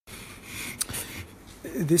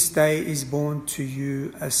This day is born to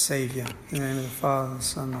you a Saviour. In the name of the Father, the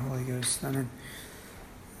Son, and the Holy Ghost. Amen.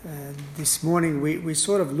 This morning we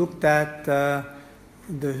sort of looked at the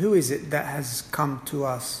who is it that has come to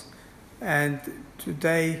us. And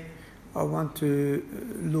today I want to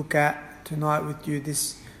look at tonight with you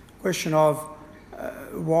this question of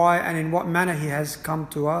why and in what manner he has come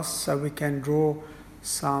to us so we can draw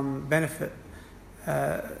some benefit.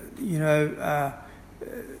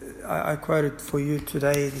 I quoted for you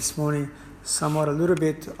today, this morning, somewhat a little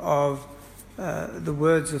bit of the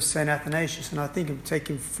words of St. Athanasius, and I think I'm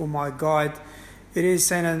taking for my guide. It is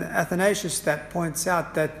St. Athanasius that points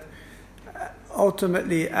out that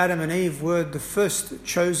ultimately Adam and Eve were the first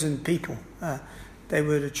chosen people. They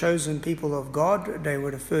were the chosen people of God. They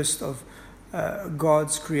were the first of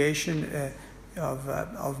God's creation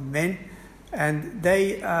of men, and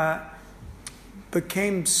they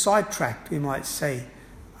became sidetracked, we might say.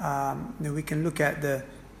 We can look at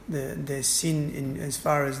their sin in as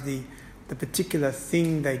far as the particular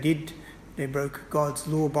thing they did. They broke God's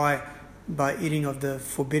law by eating of the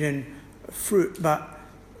forbidden fruit. But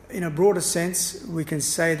in a broader sense, we can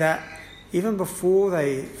say that even before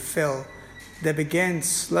they fell, they began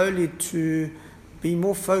slowly to be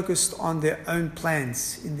more focused on their own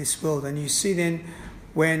plans in this world. And you see then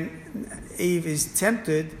when Eve is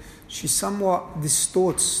tempted, she somewhat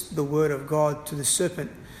distorts the word of God to the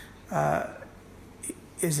serpent.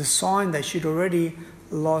 Is a sign that she'd already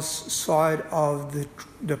lost sight of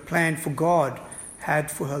the plan for God had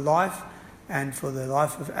for her life and for the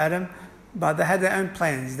life of Adam, but they had their own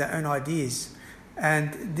plans, their own ideas,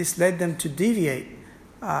 and this led them to deviate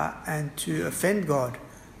and to offend God.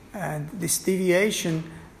 And this deviation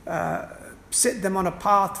set them on a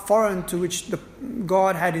path foreign to which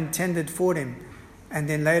God had intended for them. And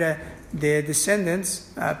then later their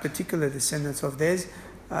descendants, particular descendants of theirs,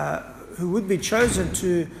 who would be chosen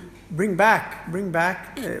to bring back,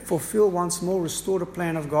 fulfill once more, restore the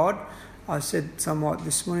plan of God. I said somewhat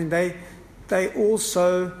this morning, they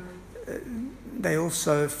also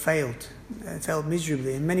failed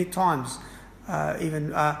miserably, and many times,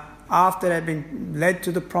 even after they'd been led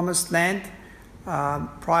to the promised land.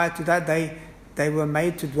 Prior to that, they were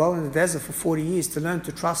made to dwell in the desert for 40 years to learn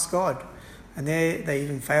to trust God, and there they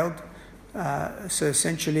even failed. So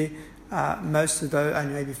essentially, most of those,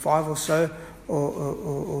 only maybe 5 or so,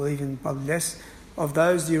 or even probably less, of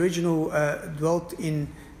those the original dwelt in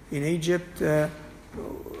Egypt.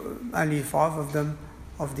 Only 5 of them,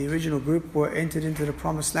 of the original group, were entered into the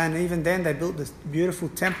promised land. And even then, they built this beautiful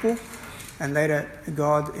temple, and later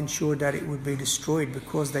God ensured that it would be destroyed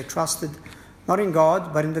because they trusted not in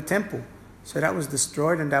God but in the temple. So that was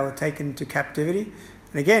destroyed, and they were taken into captivity.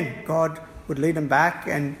 And again, God would lead them back,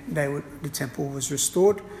 and the temple was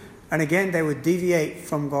restored. And again, they would deviate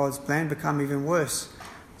from God's plan, become even worse.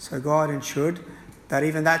 So God ensured that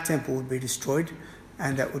even that temple would be destroyed,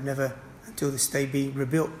 and that would never, until this day, be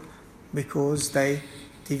rebuilt, because they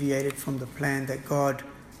deviated from the plan that God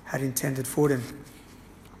had intended for them.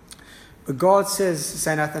 But God says,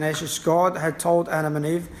 St. Athanasius, God had told Adam and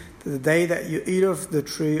Eve that the day that you eat of the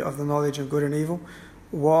tree of the knowledge of good and evil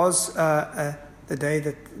was the day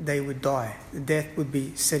that they would die. Death would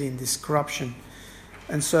be set in, this corruption.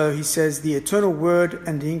 And so he says the eternal word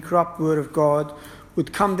and the incorrupt word of God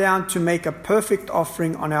would come down to make a perfect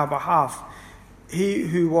offering on our behalf. He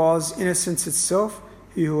who was innocence itself,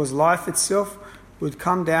 he who was life itself, would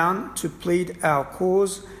come down to plead our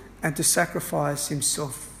cause and to sacrifice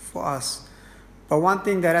himself for us. But one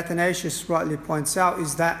thing that Athanasius rightly points out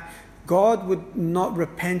is that God would not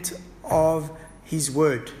repent of his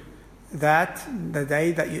word, that the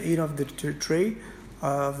day that you eat of the tree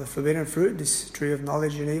of the forbidden fruit, this tree of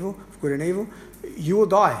knowledge and evil, of good and evil, you will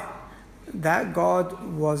die. That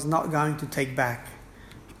God was not going to take back.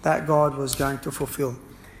 That God was going to fulfill.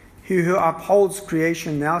 He who upholds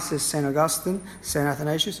creation now, says St. Augustine, St.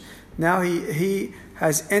 Athanasius, now he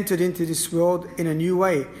has entered into this world in a new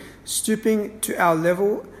way, stooping to our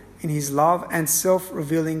level in his love and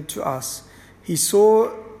self-revealing to us. He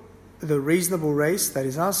saw the reasonable race, that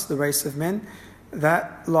is us, the race of men,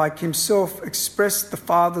 that, like himself, expressed the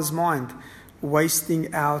Father's mind,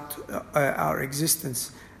 wasting out our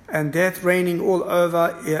existence, and death reigning all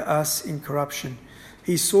over us in corruption.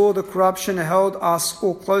 He saw the corruption held us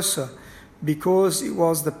all closer, because it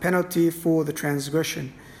was the penalty for the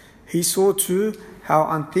transgression. He saw too how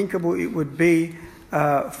unthinkable it would be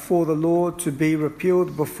for the law to be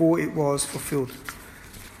repealed before it was fulfilled.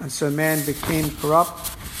 And so man became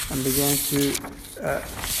corrupt and began to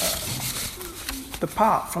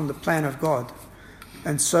depart from the plan of God.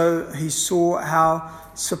 And so he saw how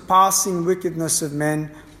surpassing wickedness of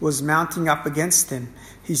men was mounting up against them.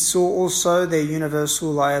 He saw also their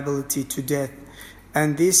universal liability to death,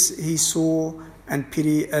 and this he saw and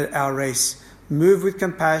pitied our race, moved with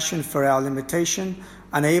compassion for our limitation,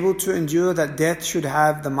 unable to endure that death should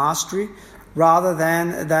have the mastery, rather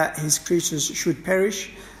than that his creatures should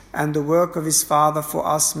perish, and the work of his Father for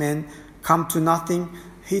us men come to nothing.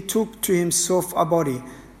 He took to himself a body,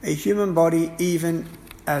 a human body even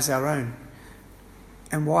as our own.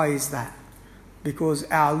 And why is that? Because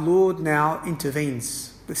our Lord now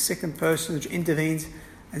intervenes. The second person intervenes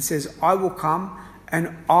and says, I will come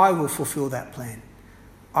and I will fulfill that plan.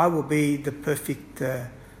 I will be the perfect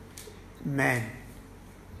man,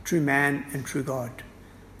 true man and true God.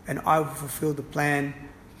 And I will fulfill the plan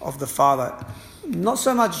of the Father, not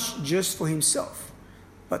so much just for himself,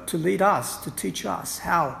 but to lead us, to teach us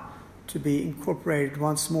how to be incorporated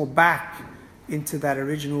once more back into that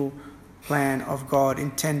original plan of God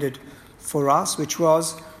intended for us, which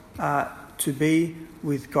was to be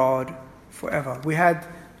with God forever. We had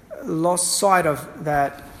lost sight of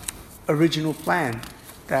that original plan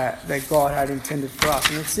that God had intended for us.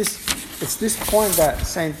 And it's this point that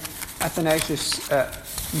St. Athanasius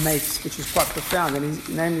makes, which is quite profound, and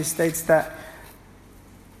he namely states that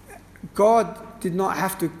God did not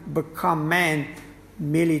have to become man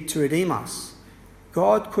merely to redeem us.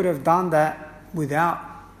 God could have done that without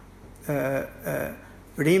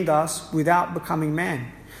redeemed us without becoming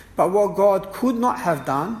man. But what God could not have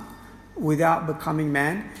done without becoming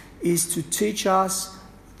man is to teach us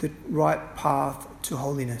the right path to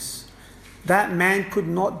holiness. That man could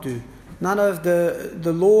not do. None of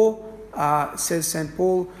the law, says St.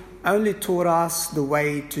 Paul, only taught us the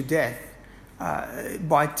way to death.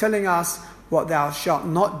 By telling us what thou shalt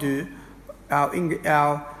not do,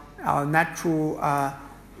 our natural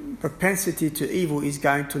propensity to evil is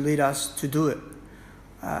going to lead us to do it.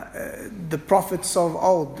 The prophets of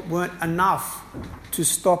old weren't enough to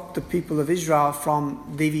stop the people of Israel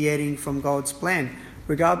from deviating from God's plan,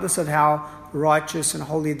 regardless of how righteous and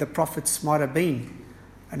holy the prophets might have been.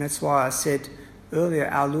 And that's why I said earlier,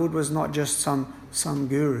 our Lord was not just some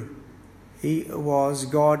guru. He was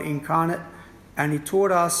God incarnate, and he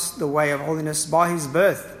taught us the way of holiness by his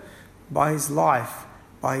birth, by his life,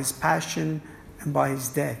 by his passion, and by his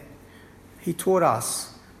death. He taught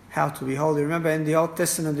us how to be holy. Remember, in the Old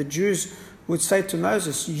Testament, the Jews would say to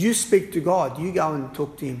Moses, you speak to God, you go and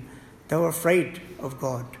talk to him. They were afraid of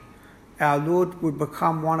God. Our Lord would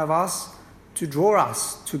become one of us to draw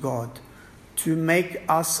us to God, to make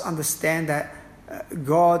us understand that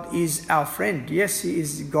God is our friend. Yes, he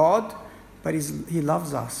is God, but he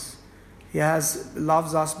loves us. He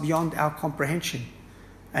loves us beyond our comprehension.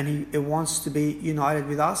 And he wants to be united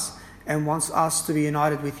with us and wants us to be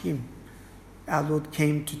united with him. Our Lord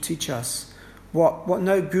came to teach us what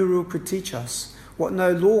no guru could teach us, what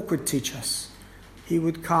no law could teach us. He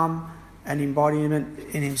would come an embodiment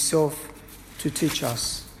in himself to teach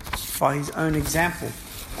us by his own example.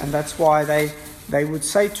 And that's why they would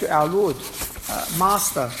say to our Lord,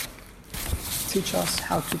 Master, teach us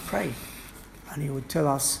how to pray. And he would tell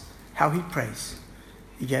us how he prays.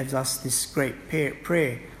 He gives us this great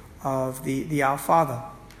prayer of the Our Father.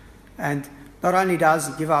 And not only does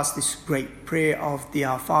he give us this great prayer of the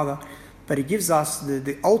Our Father, but he gives us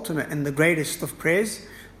the ultimate and the greatest of prayers,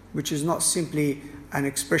 which is not simply an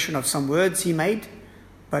expression of some words he made,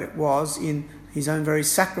 but it was in his own very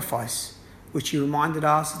sacrifice, which he reminded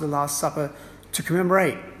us at the Last Supper to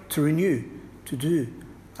commemorate, to renew, to do.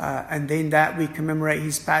 And then that we commemorate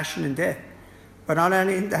his passion and death. But not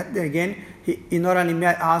only that, again, he not only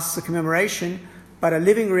asks a commemoration, but a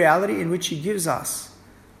living reality in which he gives us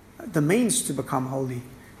the means to become holy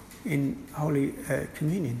in Holy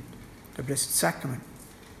Communion, the Blessed Sacrament.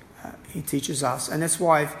 He teaches us. And that's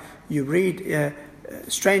why if you read,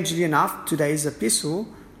 strangely enough, today's epistle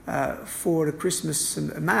for the Christmas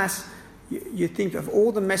Mass, you think of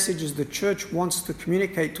all the messages the Church wants to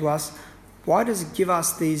communicate to us, why does it give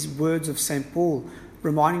us these words of St. Paul,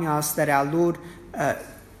 reminding us that our Lord,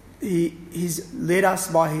 he's led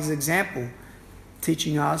us by his example,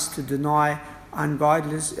 teaching us to deny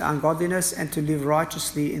ungodliness and to live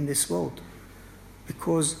righteously in this world.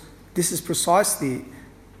 Because this is precisely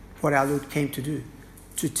what our Lord came to do,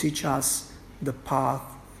 to teach us the path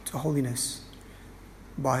to holiness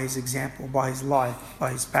by his example, by his life,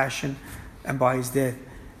 by his passion, and by his death.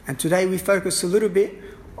 And today we focus a little bit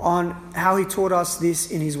on how he taught us this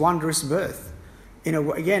in his wondrous birth, in a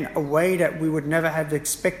way that we would never have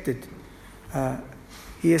expected.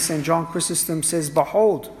 Here St. John Chrysostom says,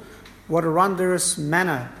 behold, what a wondrous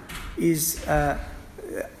manner is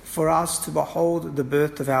for us to behold the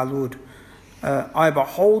birth of our Lord. I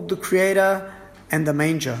behold the Creator and the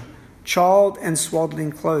manger, child and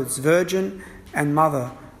swaddling clothes, virgin and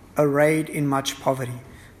mother, arrayed in much poverty.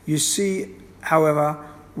 You see, however,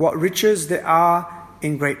 what riches there are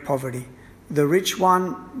in great poverty. The rich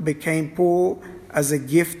one became poor as a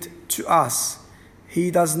gift to us.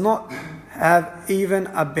 He does not have even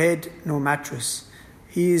a bed nor mattress.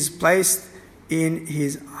 He is placed in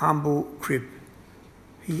his humble crib.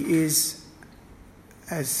 He is,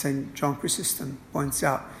 as St. John Chrysostom points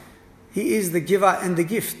out, he is the giver and the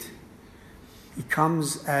gift. He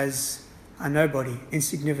comes as a nobody,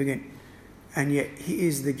 insignificant, and yet he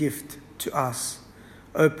is the gift to us.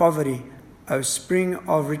 O poverty, O spring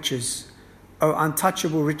of riches, O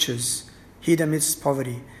untouchable riches, hid amidst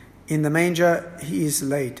poverty. In the manger he is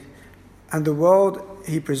laid, and the world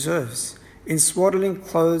he preserves. In swaddling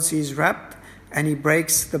clothes he is wrapped, and he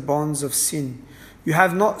breaks the bonds of sin. You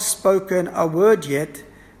have not spoken a word yet,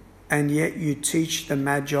 and yet you teach the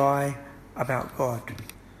Magi about God.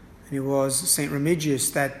 And it was St.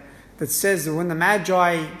 Remigius that says that when the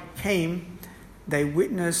Magi came, they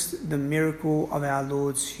witnessed the miracle of our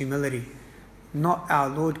Lord's humility. Not our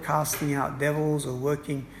Lord casting out devils or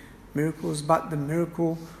working miracles, but the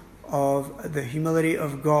miracle of the humility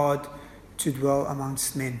of God to dwell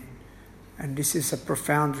amongst men. And this is a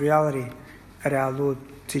profound reality that our Lord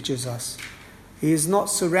teaches us. He is not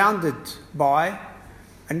surrounded by,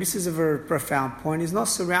 and this is a very profound point, he's not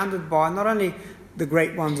surrounded by not only the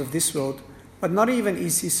great ones of this world, but not even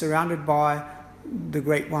is he surrounded by the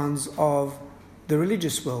great ones of the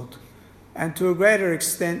religious world. And to a greater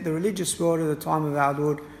extent, the religious world at the time of our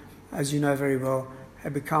Lord, as you know very well,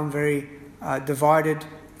 had become very divided,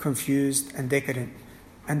 confused, and decadent.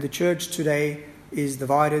 And the church today is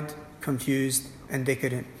divided, confused, and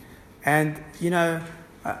decadent. And,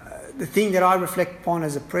 the thing that I reflect upon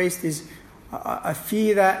as a priest is I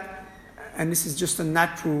fear that, and this is just a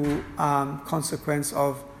natural consequence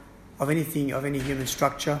of anything, of any human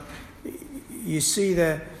structure. You see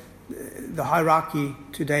the hierarchy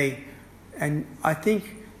today, and I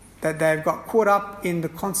think that they've got caught up in the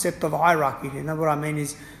concept of hierarchy. You know what I mean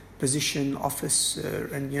is position, office,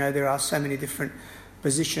 and there are so many different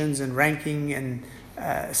positions and ranking and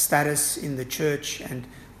status in the church,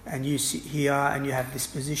 and you sit here and you have this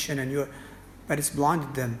position, but it's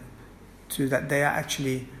blinded them to that they are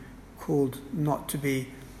actually called not to be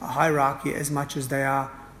a hierarchy as much as they are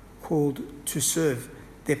called to serve.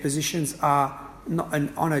 Their positions are not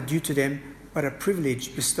an honour due to them, but a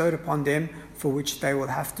privilege bestowed upon them for which they will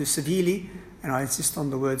have to severely, and I insist on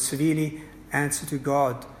the word severely, answer to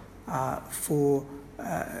God for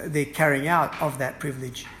their carrying out of that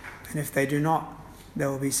privilege. And if they do not, they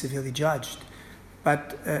will be severely judged.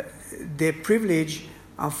 But their privilege,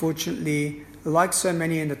 unfortunately, like so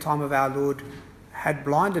many in the time of our Lord, had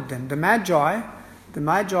blinded them. The Magi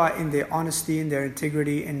in their honesty, in their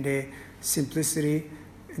integrity, in their simplicity,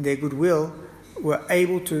 in their goodwill, were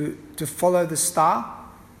able to follow the star.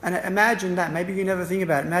 And imagine that. Maybe you never think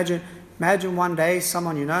about it. Imagine one day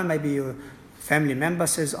someone maybe your family member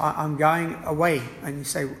says, I'm going away. And you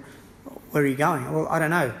say, where are you going? Well, I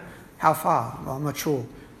don't know. How far? Well, I'm not sure.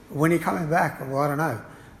 When are you coming back? Well, I don't know.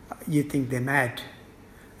 You think they're mad.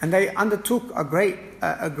 And they undertook a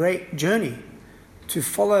great journey to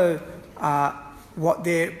follow what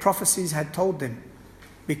their prophecies had told them,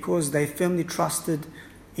 because they firmly trusted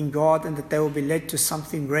in God and that they will be led to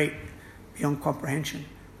something great beyond comprehension.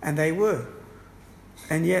 And they were.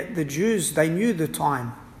 And yet the Jews, they knew the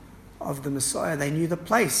time of the Messiah. They knew the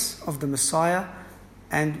place of the Messiah.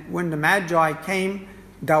 And when the Magi came,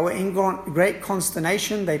 they were in great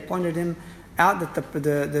consternation. They pointed him out that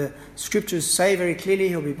the scriptures say very clearly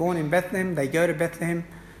he'll be born in Bethlehem. They go to Bethlehem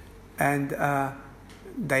and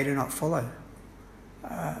they do not follow.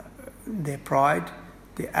 Their pride,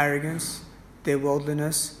 their arrogance, their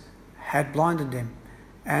worldliness had blinded them.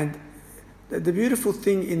 And the beautiful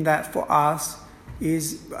thing in that for us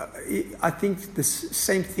is, I think the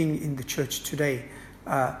same thing in the church today.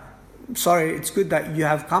 It's good that you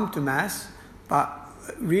have come to Mass, but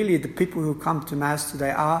really the people who come to Mass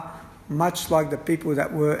today are much like the people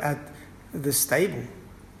that were at the stable.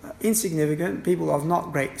 Insignificant, people of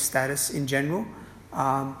not great status in general,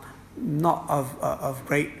 not of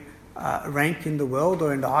great rank in the world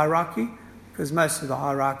or in the hierarchy, because most of the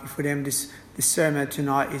hierarchy for them, this ceremony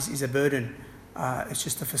tonight is a burden. It's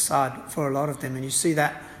just a facade for a lot of them. And you see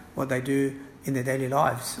that, what they do in their daily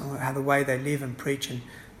lives, or how the way they live and preach and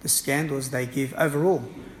the scandals they give overall.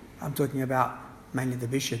 I'm talking about mainly the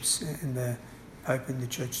bishops and the Pope in the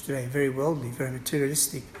church today. Very worldly, very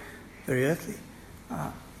materialistic, very earthly.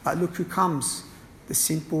 But look who comes: the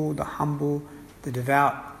simple, the humble, the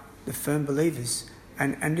devout, the firm believers.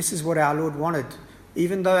 And this is what our Lord wanted.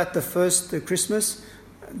 Even though at the first Christmas,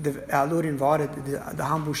 our Lord invited the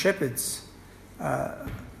humble shepherds,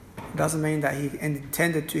 doesn't mean that he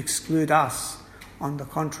intended to exclude us. On the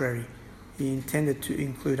contrary, he intended to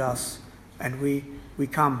include us. And we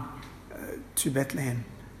come to Bethlehem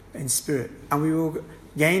in spirit. And we will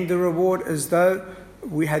gain the reward as though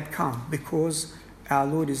we had come, because our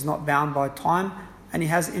Lord is not bound by time, and he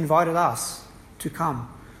has invited us to come,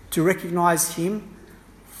 to recognize him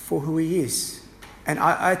for who he is. And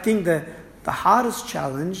I think the hardest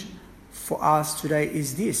challenge for us today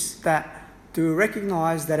is this, that to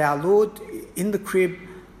recognize that our Lord in the crib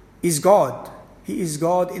is God. He is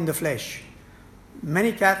God in the flesh.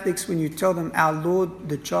 Many Catholics, when you tell them our Lord,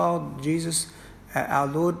 the child, Jesus, our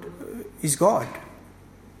Lord is God,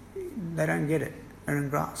 they don't get it. They don't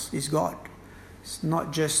grasp. He's God. It's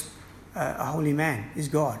not just a holy man. He's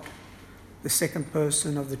God. The second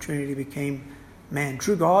person of the Trinity became man.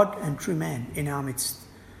 True God and true man in our midst.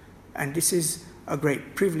 And this is a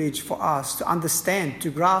great privilege for us to understand, to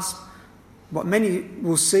grasp what many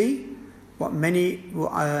will see, what many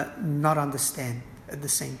will not understand at the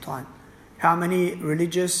same time. How many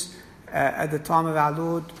religious at the time of our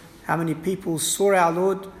Lord, how many people saw our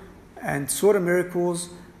Lord and saw the miracles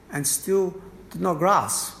and still did not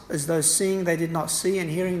grasp, as though seeing they did not see and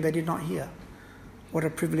hearing they did not hear. What a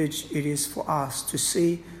privilege it is for us to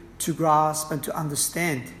see, to grasp and to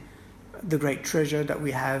understand the great treasure that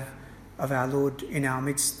we have of our Lord in our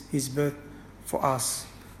midst, his birth for us.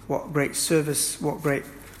 What great service, what great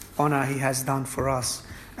honour he has done for us.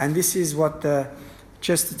 And this is what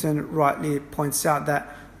Chesterton rightly points out,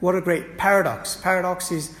 that what a great paradox.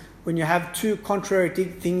 Paradox is when you have two contrary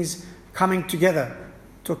things coming together,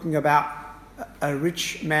 talking about a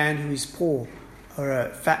rich man who is poor or a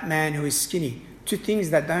fat man who is skinny. Two things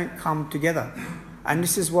that don't come together. And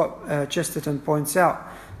this is what Chesterton points out.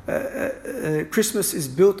 Christmas is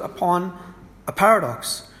built upon a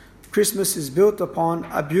paradox. Christmas is built upon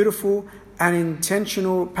a beautiful and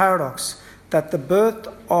intentional paradox, that the birth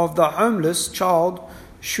of the homeless child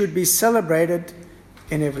should be celebrated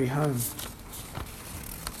in every home.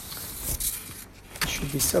 It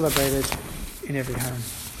should be celebrated in every home.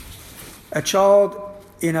 A child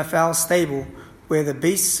in a foul stable where the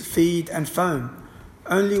beasts feed and foam.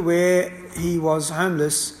 Only where he was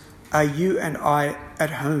homeless are you and I at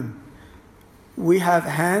home. We have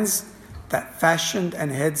hands that fashioned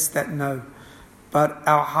and heads that know, but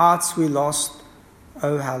our hearts we lost,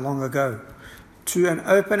 oh how long ago. To an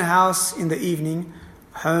open house in the evening,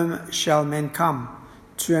 home shall men come,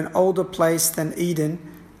 to an older place than Eden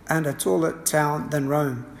and a taller town than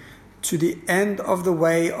Rome, to the end of the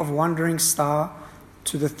way of wandering star,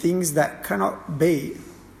 to the things that cannot be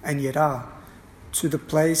and yet are, to the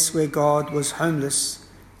place where God was homeless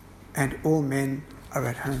and all men are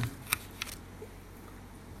at home.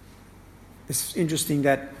 It's interesting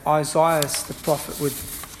that Isaiah, the prophet,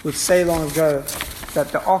 would say long ago that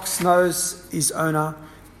the ox knows his owner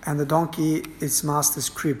and the donkey its master's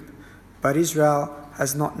crib, but Israel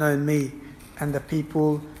has not known me and the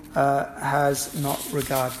people has not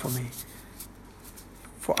regard for me.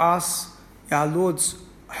 For us, our Lord's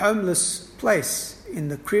homeless place in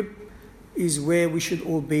the crib is where we should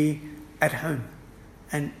all be at home.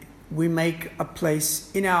 And we make a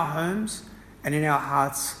place in our homes and in our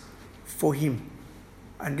hearts for him.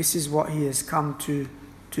 And this is what he has come to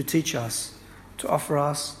teach us, to offer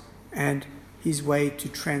us, and his way to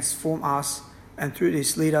transform us, and through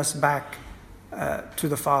this lead us back to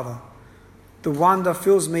the Father. The wonder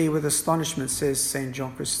fills me with astonishment, says St.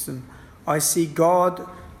 John Chrysostom. I see God,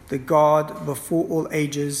 the God before all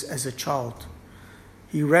ages, as a child.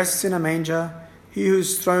 He rests in a manger, he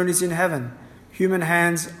whose throne is in heaven. Human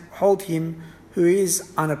hands hold him who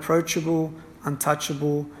is unapproachable,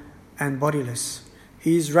 untouchable, and bodiless.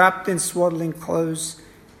 He is wrapped in swaddling clothes,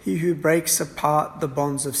 he who breaks apart the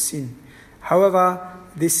bonds of sin. However,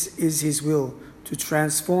 this is his will, to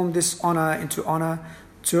transform dishonor into honor,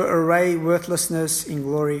 to array worthlessness in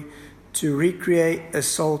glory, to recreate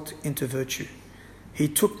assault into virtue. He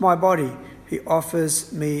took my body, he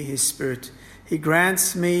offers me his spirit. He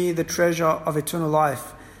grants me the treasure of eternal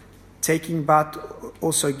life, taking but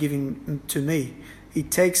also giving to me. He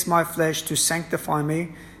takes my flesh to sanctify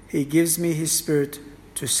me. He gives me his spirit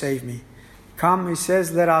to save me. Come, he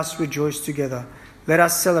says, let us rejoice together. Let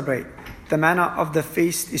us celebrate. The manner of the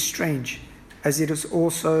feast is strange, as it is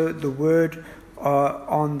also the word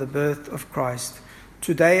on the birth of Christ.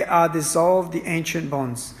 Today are dissolved the ancient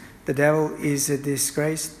bonds. The devil is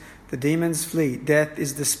disgraced. The demons flee. Death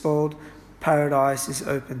is despoiled. Paradise is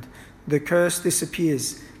opened. The curse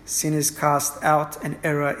disappears. Sin is cast out and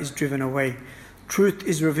error is driven away. Truth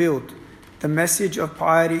is revealed. The message of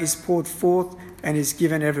piety is poured forth and is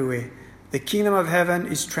given everywhere. The kingdom of heaven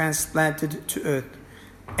is transplanted to earth.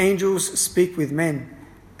 Angels speak with men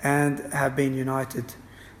and have been united.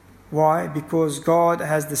 Why? Because God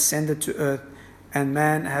has descended to earth and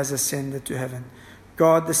man has ascended to heaven.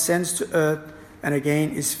 God descends to earth and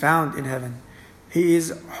again is found in heaven. He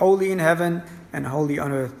is holy in heaven and holy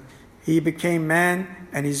on earth. He became man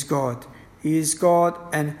and is God. He is God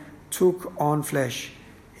and took on flesh.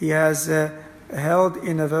 He has held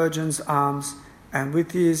in a virgin's arms and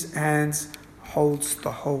with his hands holds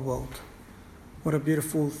the whole world. What a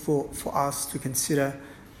beautiful thought for us to consider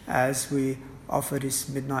as we offer this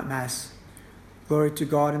midnight mass. Glory to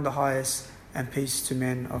God in the highest and peace to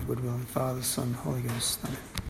men of good will. Father, Son, Holy Ghost. Amen.